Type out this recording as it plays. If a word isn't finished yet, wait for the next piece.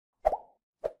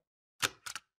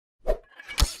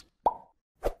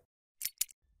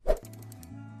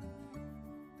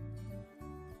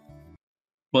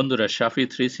বন্ধুরা, শাফি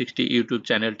 360 ইউটিউব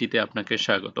চ্যানেলটিতে আপনাকে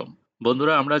স্বাগতম।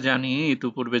 বন্ধুরা, আমরা জানি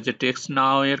ইতিপূর্বে যে টেক্সট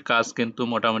নাও এর কাজ কিন্তু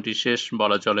মোটামুটি শেষ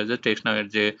বলা চলে, যে টেক্সট নাও এর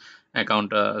যে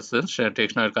অ্যাকাউন্টটা আছে সে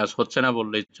টেক্সট নাও এর কাজ হচ্ছে না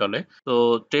বললেই চলে। তো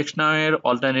টেক্সট নাও এর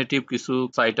অল্টারনেটিভ কিছু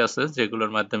সাইট আছে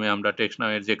যেগুলোর মাধ্যমে আমরা টেক্সট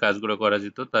নাও এর যে কাজগুলো করা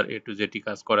যেত তার এ টু জেড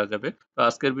কাজ করা যাবে। তো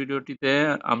আজকের ভিডিওটিতে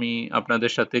আমি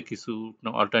আপনাদের সাথে কিছু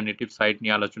অল্টারনেটিভ সাইট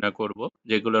নিয়ে আলোচনা করব,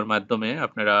 যেগুলোর মাধ্যমে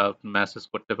আপনারা মেসেজ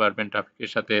করতে পারবেন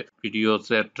ট্রাফিকের সাথে, ভিডিও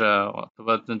সেট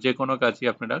অথবা যে কোনো কাজই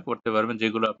আপনারা করতে পারবেন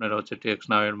যেগুলো আপনারা হচ্ছে টেক্সট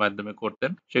নাও এর মাধ্যমে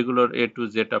করতেন, সেগুলোর এ টু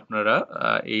জেড আপনারা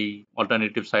এই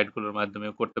অল্টারনেটিভ সাইটগুলোর মাধ্যমে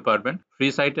করতে পারবেন। ফ্রি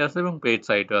সাইট আছে এবং পেইড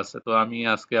সাইটও আছে। তো আমি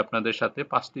আজকে আপনাদের সাথে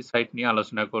 5টি সাইট নিয়ে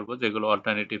আলোচনা করব যেগুলো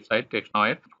অল্টারনেটিভ সাইট টেক্সট নাও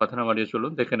এর। কথা না বাড়িয়ে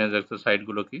চলুন দেখে নেওয়া যাক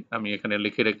সাইটগুলো কি। আমি এখানে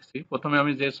লিখে রেখেছি। প্রথমে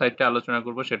আমি যে সাইটটা আলোচনা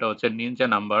করব সেটা হচ্ছে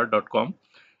ninjanumber.com।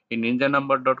 এই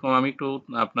ninjanumber.com আমি একটু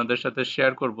আপনাদের সাথে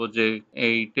শেয়ার করব যে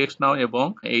এই টেক্সট নাও এবং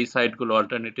এই সাইটগুলো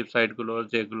অল্টারনেটিভ সাইটগুলো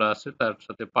যেগুলো আছে তার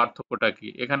সাথে পার্থক্যটা কি।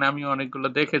 এখানে আমি অনেকগুলো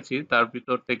দেখেছি, তার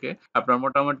ভিতর থেকে আপনার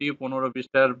মোটামুটি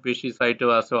 15-20টার বেশি সাইটও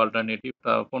আছে অল্টারনেটিভ।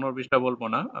 তা 15-20টা বলবো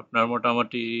না, আপনার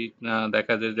মোটামুটি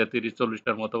দেখা যায় যে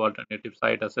 30-40টার মতো অল্টারনেটিভ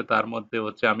সাইট আছে। তার মধ্যে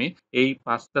হচ্ছে আমি এই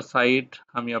 5টা সাইট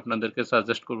আমি আপনাদেরকে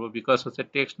সাজেস্ট করব, বিকজ হচ্ছে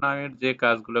টেক্সট নাও এর যে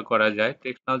কাজগুলো করা যায়,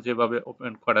 টেক্সট নাও যেভাবে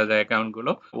ওপেন করা যায়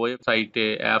অ্যাকাউন্টগুলো ওয়েবসাইটে,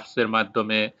 অ্যাপস এর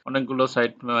মাধ্যমে, অনেকগুলো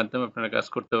সাইটের মাধ্যমে আপনারা কাজ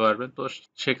করতে পারবেন। তো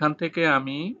সেখান থেকে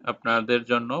আমি আপনাদের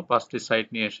জন্য 5টি সাইট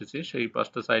নিয়ে এসেছি। সেই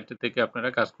 5টা সাইট থেকে আপনারা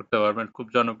কাজ করতে পারবেন। খুব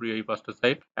জনপ্রিয় এই 5টা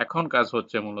সাইট এখন কাজ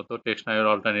হচ্ছে মূলত টেক্সট নাও এর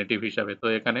অল্টারনেটিভ হিসাবে। তো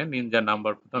এখানে নিনজা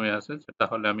নাম্বার প্রথমে আছে,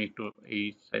 তাহলে আমি একটু এই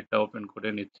সাইটটা ওপেন করে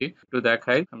নিচ্ছি, একটু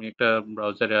দেখাই। আমি একটা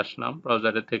ব্রাউজারে আসলাম,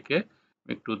 ব্রাউজারে থেকে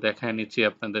একটু দেখায় নিচ্ছি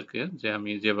আপনাদেরকে যে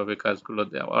আমি যেভাবে কাজগুলো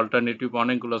অল্টারনেটিভ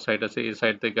অনেকগুলো সাইট আছে, এই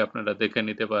সাইট থেকে আপনারা দেখে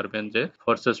নিতে পারবেন যে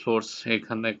ফোর্সেস ফোর্স,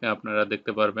 এখান থেকে আপনারা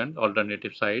দেখতে পারবেন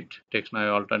অল্টারনেটিভ সাইট টেক্সট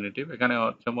নাও অল্টারনেটিভ। এখানে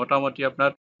হচ্ছে মোটামুটি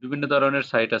আপনার বিভিন্ন ধরনের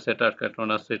সাইট আছে, টার্কাটন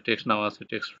আছে, টেক্সট নাও আছে,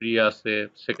 টেক্সট ফ্রি আছে,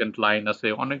 সেকেন্ড লাইন আছে,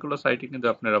 অনেকগুলো সাইটই কিন্তু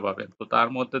আপনারা পাবেন। তো তার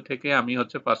মধ্যে থেকে আমি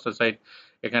হচ্ছে 5টা সাইট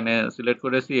এখানে সিলেক্ট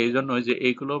করেছি এই জন্যই যে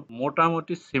এইগুলো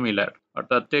মোটামুটি সিমিলার,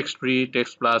 অর্থাৎ টেক্সট ফ্রি,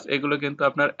 টেক্সট প্লাস এগুলো কিন্তু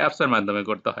আপনার অ্যাপস এর মাধ্যমে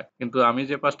করতে হয়। কিন্তু আমি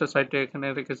যে 5টা সাইট এখানে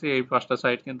রেখেছি, এই 5টা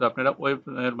সাইট কিন্তু আপনারা ওয়েব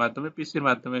এর মাধ্যমে, পিসির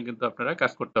মাধ্যমে কিন্তু আপনারা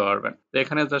কাজ করতে পারবেন। তো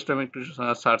এখানে জাস্ট আমি একটু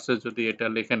সার্চে যদি এটা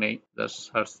লিখে নেই, জাস্ট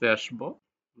সার্চে আসবো,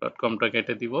 .com-টা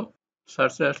কেটে দিব।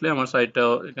 সার্চে আসলে আমার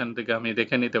সাইটটাও এখান থেকে আমি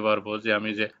দেখে নিতে পারবো যে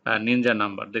আমি যে নিনজা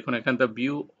নাম্বার, দেখুন এখান থেকে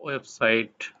ভিউ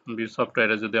ওয়েবসাইট, ভিউ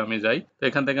সফটওয়্যারে যদি আমি যাই, তো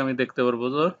এখান থেকে আমি দেখতে পারবো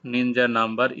যে Ninja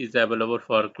number is available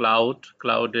for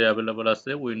ক্লাউডে available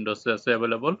আছে, উইন্ডোজে আছে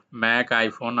available, Mac,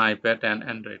 iPhone, iPad and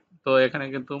Android. তো এখানে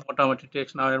কিন্তু মোটামুটি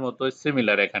টেক্সট নাও এর মতো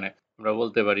সিমিলার এখানে আমরা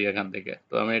বলতে পারি এখান থেকে।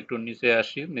 তো আমি একটু নিচে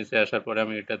আসি, নিচে আসার পরে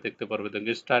আমি এটা দেখতে পারবো,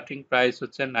 দেখি স্টার্টিং প্রাইস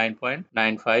হচ্ছে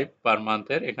 9.95 পার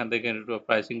মান্থের। এখান থেকে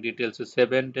pricing details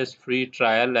 7 days free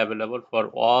trial available for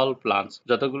all plans.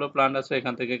 যতগুলো প্ল্যান আছে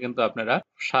এখান থেকে কিন্তু আপনারা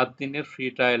 7 দিনের ফ্রি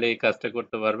ট্রায়ালে এই কাজটা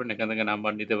করতে পারবেন। এখান থেকে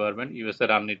নাম্বার নিতে পারবেন, ইউএস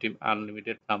এর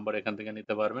আনলিমিটেড নাম্বার এখান থেকে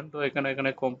নিতে পারবেন। তো এখানে এখানে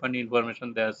কোম্পানি ইনফরমেশন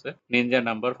দেওয়া আছে। নিনজা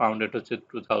নাম্বার ফাউন্ডেড হচ্ছে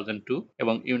 2002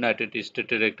 এবং ইউনাইটেড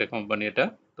স্টেটের একটা কোম্পানি এটা।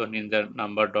 তো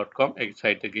ninjanumber.com এই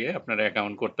সাইটে গিয়ে আপনারা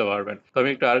অ্যাকাউন্ট করতে পারবেন। তো আমি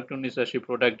একটু আরেকটু নিচে আসি,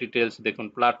 প্রোডাক্ট ডিটেলস দেখুন,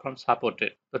 প্ল্যাটফর্ম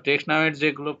সাপোর্টেড। তো টেক্সট নাও এর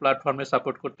যেগুলো প্ল্যাটফর্মে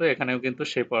সাপোর্ট করতে, এখানেও কিন্তু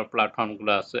সেই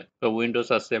প্ল্যাটফর্মগুলো আছে। তো উইন্ডোজ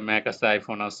আছে, ম্যাক আছে,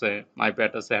 আইফোন আছে,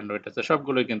 আইপ্যাড আছে, অ্যান্ড্রয়েড আছে,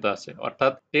 সবগুলোই কিন্তু আছে।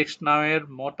 অর্থাৎ টেক্সট নাও এর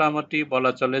মোটামুটি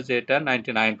বলা চলে যে এটা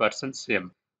 99% সেম।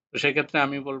 তো সেক্ষেত্রে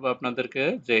আমি বলবো আপনাদেরকে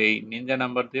যে এই নিনজা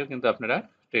নাম্বার দিয়েও কিন্তু আপনারা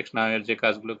টেক্সট নাও এর যে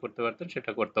কাজগুলো করতে পারতেন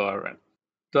সেটা করতে পারবেন।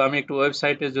 তো আমি একটু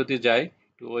ওয়েবসাইটে যদি যাই,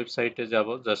 একটু ওয়েবসাইটে যাব,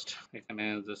 জাস্ট এখানে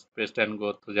জাস্ট পেস্ট অ্যান্ড গো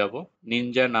তো যাব।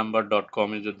 ninjanumber.com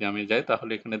এ যদি আমি যাই,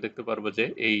 তাহলে এখানে দেখতে পারবো যে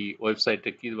এই ওয়েবসাইটে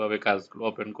কিভাবে কাজগুলো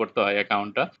ওপেন করতে হয়,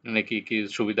 অ্যাকাউন্টটা মানে কি কি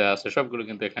সুবিধা আছে সবগুলো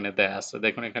কিন্তু এখানে দেয়া আছে।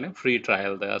 দেখুন এখানে ফ্রি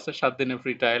ট্রায়াল দেয়া আছে, 7 দিনের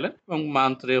ফ্রি ট্রায়ালে, এবং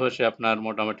মান্থলি হচ্ছে আপনার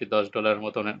মোটামুটি $10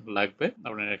 মতন লাগবে।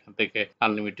 আপনার এখান থেকে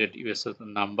আনলিমিটেড ইউএস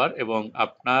নাম্বার এবং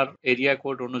আপনার এরিয়া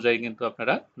কোড অনুযায়ী কিন্তু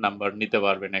আপনারা নাম্বার নিতে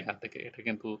পারবেন এখান থেকে। এটা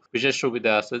কিন্তু বিশেষ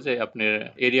সুবিধা আছে যে আপনি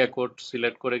এরিয়া কোড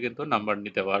সিলেক্ট করে কিন্তু নাম্বার নিতে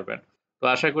পারবেন। তো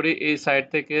আশা করি এই সাইট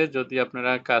থেকে যদি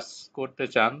আপনারা কাজ করতে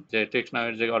চান, যে টেক্সট নাও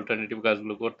এর যে অল্টারনেটিভ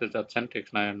কাজগুলো করতে চাচ্ছেন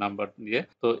টেক্সট নাও এর নাম্বার দিয়ে,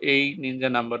 তো এই নিনজা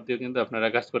নাম্বার দিয়ে কিন্তু আপনারা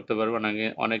কাজ করতে পারবেন।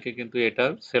 অনেকে কিন্তু এটা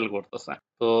সেল করতেছে।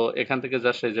 তো এখান থেকে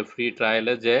জাস্ট এই যে ফ্রি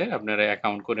ট্রায়ালে যে আপনারা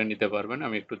অ্যাকাউন্ট করে নিতে পারবেন।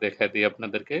 আমি একটু দেখাই দিই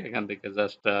আপনাদেরকে। এখান থেকে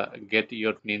just get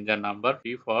your Ninja number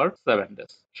free for 7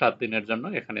 days, 7 দিনের জন্য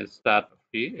এখানে স্টার্ট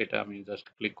ফ্রি, এটা আমি জাস্ট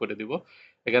ক্লিক করে দিব।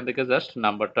 এখান থেকে জাস্ট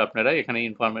নাম্বারটা আপনারা এখানে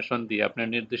ইনফরমেশন দিয়ে আপনার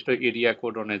নির্দিষ্ট এরিয়া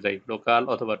কোড অনুযায়ী লোকাল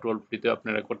অথবা টোল ফ্রিতে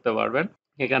আপনারা করতে পারবেন।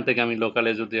 এখান থেকে আমি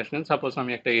লোকালে যদি আসেন, সাপোজ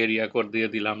আমি একটা এরিয়া কোড দিয়ে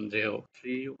দিলাম যে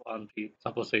 313,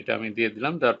 সাপোজ এটা আমি দিয়ে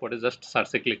দিলাম। দেওয়ার পরে জাস্ট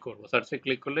সার্চে ক্লিক করব। সার্চে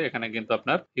ক্লিক করলে এখানে কিন্তু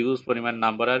আপনার হিউজ পরিমাণ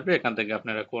নাম্বার আসবে। এখান থেকে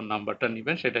আপনারা কোন নাম্বারটা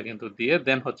নিবেন সেটা কিন্তু দিয়ে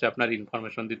দেন হচ্ছে আপনার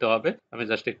ইনফরমেশন দিতে হবে। আমি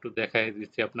জাস্ট একটু দেখাই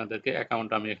দিচ্ছি আপনাদেরকে। অ্যাকাউন্ট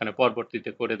আমি এখানে পরবর্তীতে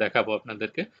করে দেখাবো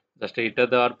আপনাদেরকে। জাস্ট এইটা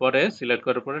দেওয়ার পরে সিলেক্ট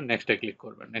করার পরে নেক্সটে ক্লিক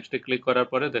করবেন। নেক্সটে ক্লিক করার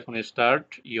পরে দেখুন start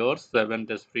your 7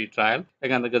 days free trial.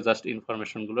 এখান থেকে জাস্ট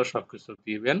ইনফরমেশন গুলো সবকিছু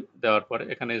দিবেন। দেওয়ার পরে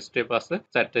এখানে স্টেপ আছে,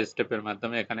 4টা স্টেপের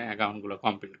মাধ্যমে এখানে অ্যাকাউন্ট গুলো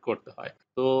কমপ্লিট করতে হয়।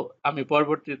 তো আমি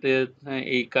পরবর্তীতে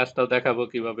এই কাজটাও দেখাবো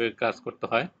কিভাবে কাজ করতে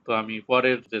হয়। তো আমি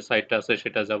পরের যে সাইটটা আছে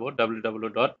সেটা যাব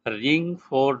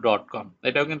www.ring4.com।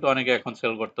 এটাও কিন্তু অনেকে এখন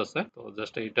সেল করতেছে। তো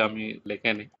জাস্ট এটা আমি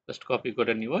লিখে নিই, জাস্ট কপি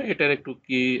করে নিব। এটার একটু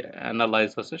কি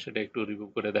অ্যানালাইজ আছে সেটা একটু রিভিউ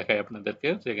করে দেখাই আপনাদেরকে।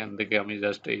 যেখান থেকে আমি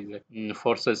জাস্ট এই যে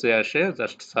ফোর্সেসে আসে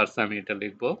জাস্ট সার্চে আমি এটা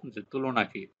লিখবো যে তুলনা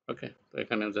কি। ওকে, তো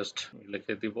এখানে জাস্ট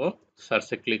লিখে দিব,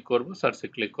 সার্চে ক্লিক করব। সার্চে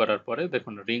ক্লিক করার পরে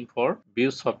দেখুন ring for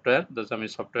view software, just আমি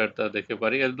সফটওয়্যারটা দেখতে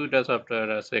পারি। এর দুইটা সফটওয়্যার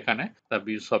আছে এখানে। তা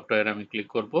ভিউ সফটওয়্যার আমি ক্লিক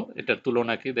করব। এটার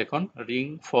তুলনা কি দেখুন, ring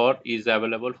for is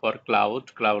available for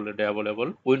ক্লাউডে available,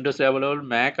 উইন্ডোজে available,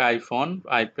 Mac, iPhone,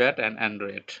 iPad and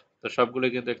Android. তো সবগুলো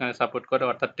কিন্তু এখানে সাপোর্ট করে,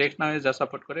 অর্থাৎ টেক্সট নাও যা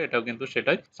সাপোর্ট করে এটাও কিন্তু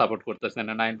সেটাই সাপোর্ট করতেছে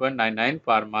না। 9.99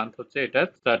 পার মান্থ হচ্ছে এটার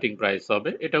স্টার্টিং প্রাইস হবে।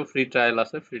 এটাও ফ্রি ট্রায়াল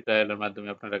আছে, ফ্রি ট্রায়ালের মাধ্যমে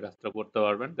আপনারা কাজটা করতে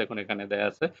পারবেন। দেখুন এখানে দেয়া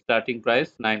আছে স্টার্টিং প্রাইস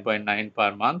 9.9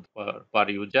 পার মান্থ পার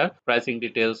ইউজার, প্রাইসিং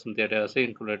ডিটেলস যেটা আছে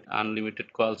ইনক্লুডেড আনলিমিটেড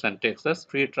কলস and টেক্সটস,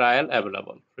 free trial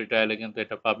available. Free ট্রায়ালে কিন্তু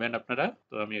এটা পাবেন আপনারা।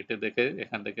 তো আমি এটা দেখে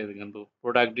এখান থেকে কিন্তু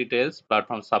প্রোডাক্ট ডিটেলস,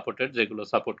 প্ল্যাটফর্ম সাপোর্টেড যেগুলো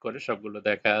সাপোর্ট করে সবগুলো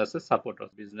দেখা আছে, সাপোর্ট অফ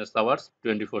বিজনেস আওয়ার্স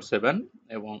 24/7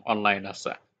 এবং অনলাইন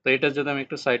আছে। তো এটার যদি আমি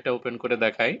একটু সাইটটা ওপেন করে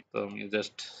দেখাই, তো আমি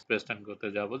জাস্ট স্পেস টাইম করতে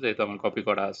যাবো যেহেতু আমার কপি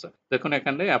করা আছে। দেখুন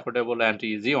এখানে affordable and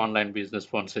easy online business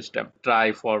phone system, try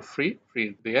for free, free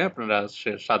দিয়ে আপনারা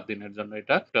 7 দিনের জন্য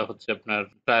এটা হচ্ছে আপনার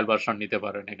ট্রায়াল ভার্সন নিতে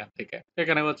পারেন এখান থেকে।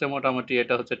 এখানে হচ্ছে মোটামুটি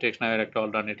এটা হচ্ছে টেক্সটনাউ এর একটা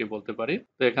অল্টারনেটিভ বলতে পারি।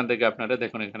 তো এখান থেকে আপনারা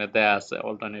দেখুন এখানে দেয়া আছে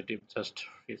alternative, just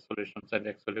free solutions and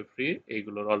actually free,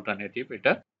 এইগুলোর অল্টারনেটিভ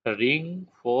এটা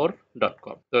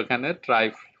ring4.com। তো এখানে ট্রাই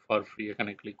ফর ফ্রি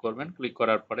এখানে ক্লিক করবেন। ক্লিক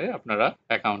করার পরে আপনারা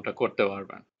অ্যাকাউন্টটা করতে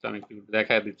পারবেন। তো আমি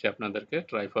দেখায় দিচ্ছি আপনাদেরকে।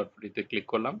 ট্রাই ফর ফ্রিতে ক্লিক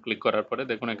করলাম। ক্লিক করার পরে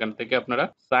দেখুন এখান থেকে আপনারা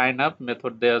সাইন আপ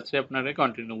মেথড দেওয়া আছে আপনারা,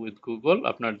 কন্টিনিউ উইথ গুগল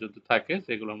আপনার যদি থাকে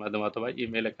সেগুলোর মাধ্যমে, অথবা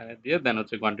ইমেল এখানে দিয়ে দেন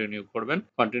হচ্ছে কন্টিনিউ করবেন।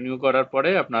 কন্টিনিউ করার পরে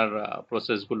আপনার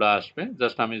প্রসেসগুলো আসবে।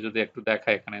 জাস্ট আমি যদি একটু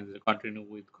দেখাই এখানে যে কন্টিনিউ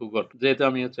উইথ গুগল, যেহেতু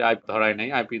আমি হচ্ছে আইপি ধরাই নাই,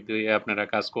 আইপি দিয়ে আপনারা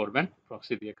কাজ করবেন,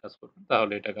 প্রক্সি দিয়ে কাজ করবেন,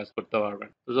 তাহলে এটা কাজ করতে পারবেন।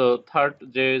 তো থার্ড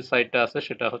যে সাইটটা আছে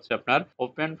সেটা হচ্ছে আপনার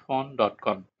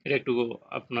openphone.com। এটা একটু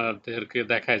আপনাদেরকে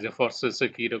দেখায় যে ফরসেসে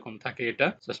কি রকম থাকে। এটা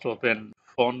জাস্ট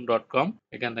openphone.com,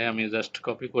 এখানে আমি জাস্ট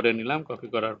কপি করে নিলাম। কপি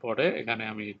করার পরে এখানে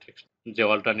আমি যে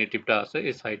অল্টারনেটিভটা আছে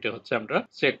এই সাইটে হচ্ছে আমরা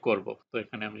চেক করব। তো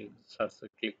এখানে আমি সার্চে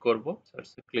ক্লিক করব।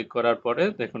 সার্চে ক্লিক করার পরে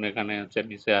দেখুন এখানে হচ্ছে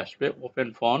নিচে আসবে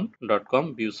openphone.com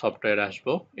ভিউ সফটওয়্যার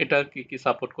আসবো। এটা কি কি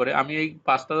সাপোর্ট করে, আমি এই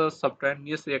 5টা সফটওয়্যার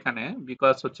নিয়েছি এখানে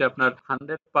বিকজ হচ্ছে আপনার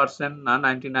 100% না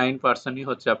 99%ই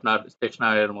হচ্ছে আপনার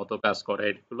টেক্সটনাউ এর মতো কাজ করে।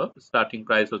 এগুলো স্টার্টিং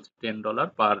প্রাইস হচ্ছে $10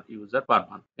 পার ইউজার পার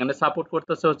মান্থ। এখানে সাপোর্ট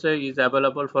করতেছে হচ্ছে is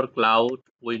available for cloud,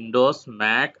 Windows,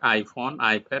 Mac, iPhone,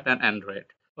 iPad and Android.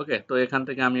 ওকে, তো এখান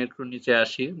থেকে আমি একটু নিচে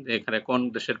আসি যে এখানে কোন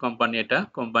দেশের কোম্পানি। এটা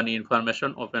company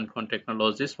information open phone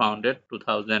technologies, founded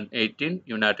 2018,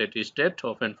 United state,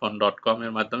 openphone.com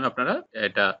এর মাধ্যমে আপনারা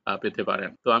এটা পেতে পারেন।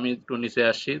 তো আমি একটু নিচে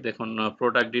আসি, দেখুন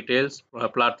প্রোডাক্ট ডিটেলস,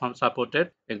 প্ল্যাটফর্ম সাপোর্টেড,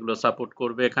 এগুলো সাপোর্ট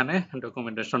করবে এখানে।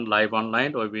 ডকুমেন্টেশন, লাইভ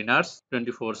অনলাইন ওয়েবিনার্স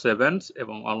 24/7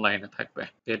 এবং অনলাইনে থাকবে।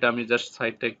 এটা আমি জাস্ট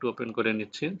সাইটটা একটু ওপেন করে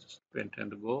নিচ্ছি। Paint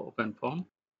and go open form.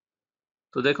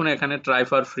 তো দেখুন এখানে ট্রাই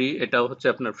ফর ফ্রি, এটাও হচ্ছে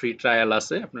আপনার ফ্রি ট্রায়াল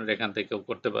আছে, আপনারা এখান থেকেও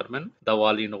করতে পারবেন। The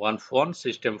wall in one phone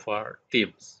system for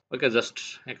teams. Okay, just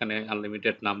এখানে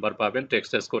আনলিমিটেড নাম্বার পাবেন,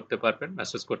 টেক্সট করতে পারবেন,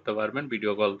 মেসেজ করতে পারবেন,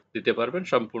 ভিডিও কল দিতে পারবেন,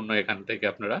 সম্পূর্ণ এখান থেকে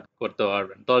আপনারা করতে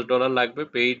পারবেন। $10 লাগবে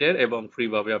পেইডের, এবং ফ্রি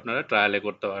ভাবে আপনারা ট্রায়ালে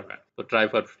করতে পারবেন। তো ট্রাই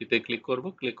ফর ফ্রিতে ক্লিক করব।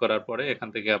 ক্লিক করার পরে এখান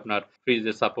থেকে আপনার ফ্রি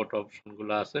যে সাপোর্ট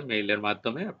অপশনগুলো আছে মেইলের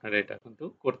মাধ্যমে আপনারা এটা কিন্তু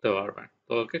করতে পারবেন।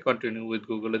 তো ওকে, কন্টিনিউ উইথ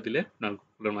গুগলে দিলে আপনার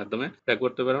গুগলের মাধ্যমে এটা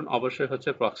করতে পারবেন। অবশ্যই হচ্ছে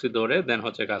প্রক্সি ধরে দেন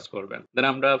হচ্ছে কাজ করবেন। দেন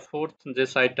আমরা ফোর্থ যে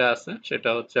সাইটটা আছে সেটা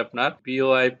হচ্ছে আপনার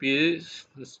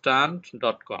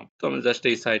voipstand.com। তো আমি জাস্ট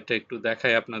এই সাইটটা একটু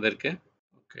দেখাই আপনাদেরকে।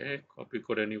 ওকে, কপি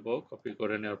করে নিব। কপি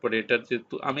করে নেওয়ার পরে এটার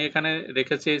যেহেতু আমি এখানে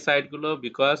রেখেছি এই সাইটগুলো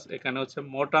বিকজ এখানে হচ্ছে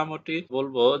মোটামুটি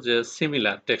বলবো যে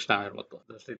সিমিলার টেক্সট নামের মতো।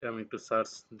 জাস্ট এটা আমি একটু সার্চ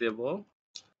দেব।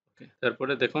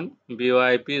 তারপরে দেখুন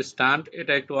বিওআইপি স্টান্ট,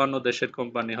 এটা একটু অন্য দেশের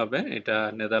কোম্পানি হবে, এটা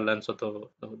নেদারল্যান্ডস। তো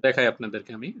দেখাই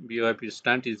আপনাদেরকে আমি। বিওআইপি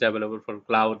stunt is available for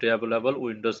cloud available,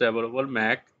 Windows available,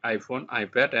 Mac, iPhone,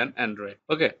 iPad and Android.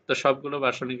 ওকে, তো সবগুলো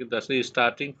ভার্সনই কিন্তু আছে।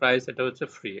 স্টার্টিং প্রাইস এটা হচ্ছে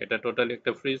ফ্রি, এটা টোটালি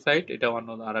একটা ফ্রি সাইট, এটা অন্য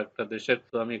আর একটা দেশের।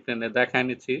 তো আমি এখানে দেখাই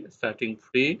নিচ্ছি starting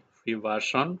free, free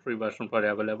version for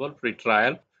available, free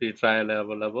trial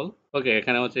available. ওকে,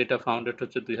 এখানে হচ্ছে এটা ফাউন্ডেড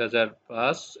হচ্ছে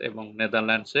 2005 এবং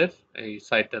নেদারল্যান্ডসের। এই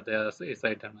সাইটটা দেওয়া আছে, এই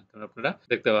সাইটের মাধ্যমে আপনারা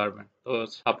দেখতে পারবেন। তো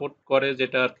সাপোর্ট করে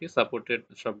যেটা আর কি, সাপোর্টেড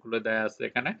সবগুলো দেয়া আছে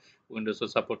এখানে। উইন্ডোজও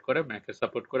সাপোর্ট করে, ম্যাকে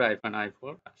সাপোর্ট করে, আইফোন,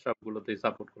 আইফোন সবগুলোতেই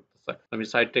সাপোর্ট করতেছে। আমি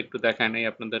সাইটটা একটু দেখাই নাই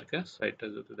আপনাদেরকে। সাইটটা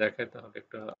যদি দেখাই তাহলে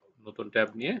একটা নতুন ট্যাব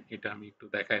নিয়ে এটা আমি একটু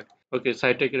দেখাই। ওকে,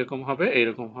 সাইটটা কিরকম হবে,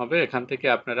 এইরকম হবে। এখান থেকে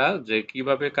আপনারা যে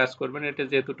কিভাবে কাজ করবেন, এটা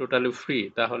যেহেতু টোটালি ফ্রি,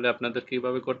 তাহলে আপনাদের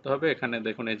কিভাবে করতে হবে, এখানে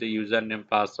দেখুন এই যে ইউজার নেম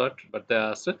পাসওয়ার্ড দেওয়া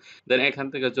আছে। দেন এখান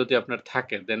থেকে যদি আপনার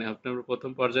থাকে, দেন আপনার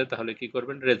প্রথম পর্যায়ে তাহলে কি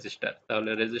করবেন, রেজিস্টার। তাহলে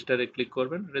রেজিস্টারে ক্লিক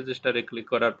করবেন। রেজিস্টারে ক্লিক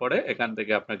করার পরে এখান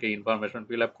থেকে আপনাকে ইনফরমেশন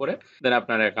ফিল আপ করে দেন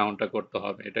আপনার অ্যাকাউন্টটা করতে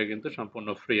হবে। এটা কিন্তু সম্পূর্ণ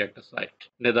ফ্রি একটা সাইট,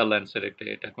 নেদারল্যান্ডসের একটা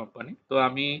এটা কোম্পানি। তো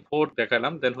আমি ফোর্থ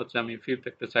দেখালাম, দেন হচ্ছে আমি ফিফথ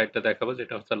একটা সাইটটা দেখাবো,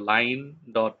 যেটা হচ্ছে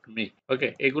line.me। ওকে,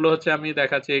 এগুলো হচ্ছে আমি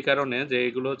দেখাচ্ছি এই কারণে যে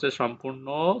এগুলো হচ্ছে সম্পূর্ণ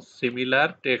সিমিলার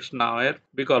টেক্সট নাও এর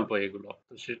বিকল্প। এগুলো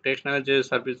তো টেক্সট নাও এর যে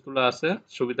সার্ভিসগুলো আছে,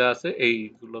 সুবিধা আছে,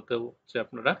 এইগুলোতেও হচ্ছে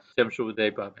আপনারা সেম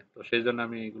সুবিধাই পাবেন। তো সেই জন্য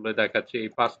আমি এগুলো দেখাচ্ছি, এই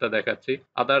পাঁচটা দেখাচ্ছি।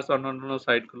 আদার্স অন্যান্য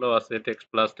সাইট গুলো আছে, টেক্সট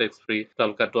প্লাস, টেক্সট ফ্রি,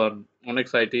 তালকাটোয়ান, অনেক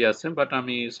সাইটই আছে, বাট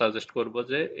আমি সাজেস্ট করব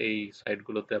যে এই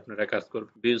সাইটগুলোতে আপনারা কাজ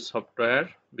করবেন। বিজ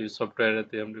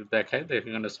সফটওয়্যারে আমি দেখাই,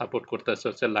 এখানে সাপোর্ট করতেছে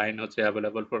হচ্ছে লাইন, হচ্ছে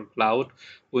available for cloud,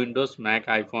 Windows, Mac,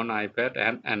 iPhone, iPad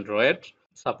and Android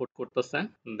support করতেছে।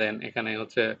 দেন এখানে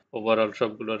হচ্ছে ওভারঅল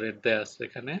সবগুলো রেট দেওয়া আছে।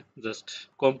 এখানে জাস্ট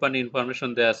কোম্পানি ইনফরমেশন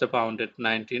দেওয়া আছে, ফাউন্ডেড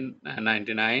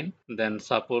 1999। দেন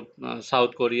সাপোর্ট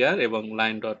সাউথ কোরিয়ার এবং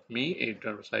line.me,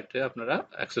 এইটার সাইটে আপনারা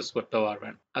অ্যাক্সেস করতে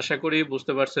পারবেন। আশা করি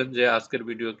বুঝতে পারছেন যে আজকের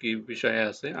ভিডিও কি বিষয়ে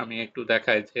আছে। আমি একটু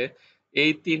দেখাই যে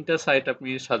এই তিনটা সাইট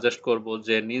আমি সাজেস্ট করব,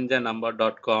 যে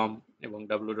ninjanumber.com এবং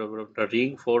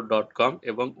www.ring4.com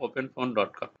এবং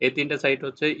openphone.com। এই তিনটা সাইট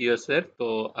হচ্ছে ইউএস এর। তো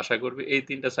আশা করবি এই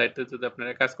তিনটা সাইটে যদি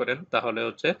আপনারা কাজ করেন, তাহলে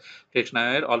হচ্ছে টেক্সনাউ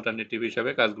এর অল্টারনেটিভ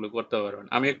হিসেবে কাজগুলো করতে পারবেন।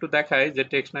 আমি একটু দেখাই যে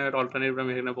টেক্সনাউ এর অল্টারনেটিভ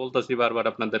আমি এখানে বলতেছি বারবার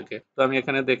আপনাদেরকে। তো আমি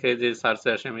এখানে দেখে যে সার্চে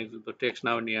আসে, আমি যদি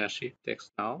টেক্সনাউ নিয়ে আসি,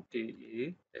 টেক্সনাউ,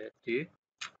 TEXT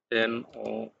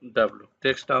NOW,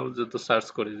 টেক্সট নাও যেহেতু সার্চ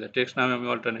করি, যে টেক্সট নামে আমি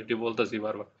অল্টারনেটিভ বলতেছি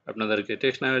বারবার আপনাদেরকে।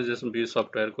 টেক্সট নামের যে ভিউ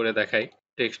সফটওয়্যার করে দেখাই,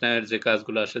 টেক্সট নামের যে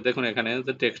কাজগুলো আসে দেখুন এখানে,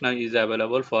 যে text now is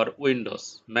available for Windows,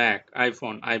 Mac,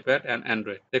 iPhone, iPad and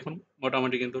Android. দেখুন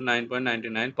মোটামুটি কিন্তু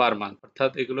 9.99 পার মান্থ,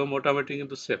 অর্থাৎ এগুলো মোটামুটি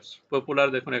কিন্তু সেফ। পপুলার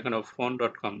দেখুন এখানে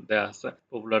ফোন.com দেওয়া আছে,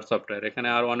 পপুলার সফটওয়্যার। এখানে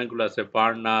আর অনেকগুলো আছে,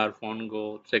 বার্নার, ফোনগো,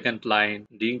 সেকেন্ড লাইন,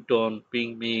 ডিংটোন,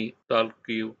 পিংমি,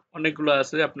 টলকিউ, অনেকগুলো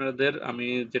আছে আপনাদের। আমি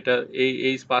যেটা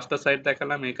এই পাঁচটা সাইট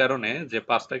দেখালাম এই কারণে যে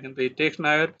পাঁচটা কিন্তু এই টেক্সট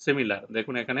নাও এর সিমিলার।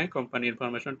 দেখুন এখানে কোম্পানি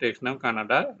ইনফরমেশন, টেক্সট নাও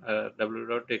কানাডা,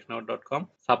 www.textnow.com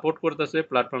সাপোর্ট করতেছে,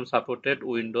 platform supported,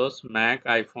 Windows, Mac,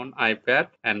 iPhone, iPad,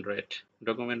 Android,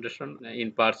 documentation in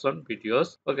person, videos.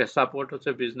 Okay, support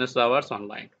হচ্ছে বিজনেস আওয়ার্স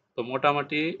অনলাইন। তো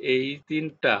মোটামুটি এই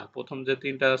তিনটা, প্রথম যে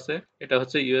তিনটা আছে এটা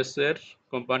হচ্ছে ইউএস এর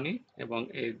কোম্পানি, এবং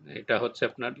এটা হচ্ছে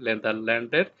আপনার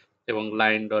নেদারল্যান্ডের, এবং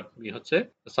line.me হচ্ছে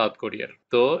সাউথ কোরিয়ার।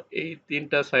 তো এই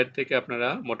তিনটা সাইট থেকে আপনারা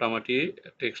মোটামুটি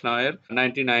টেক্সনাউ এর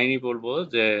 99ই বলবো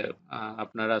যে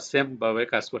আপনারা সেম ভাবে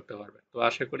কাজ করতে পারবেন। তো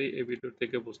আশা করি এই ভিডিও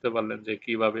থেকে বুঝতে পারলেন যে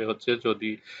কিভাবে হচ্ছে,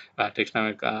 যদি টেক্সনাউ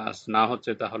এর কাজ না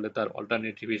হচ্ছে তাহলে তার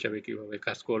অল্টারনেটিভ হিসেবে কিভাবে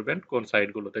কাজ করবেন, কোন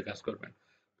সাইটগুলোতে কাজ করবেন।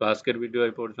 তো আজকের ভিডিও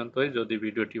এই পর্যন্তই। যদি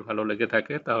ভিডিওটি ভালো লেগে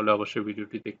থাকে তাহলে অবশ্যই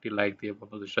ভিডিওটিতে একটি লাইক দিয়ে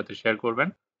বন্ধুদের সাথে শেয়ার করবেন।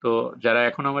 তো যারা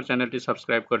এখনো আমার চ্যানেলটি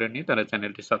সাবস্ক্রাইব করেননি, তারা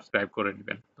চ্যানেলটি সাবস্ক্রাইব করে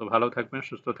নেবেন। তো ভালো থাকবেন,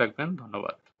 সুস্থ থাকবেন,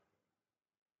 ধন্যবাদ।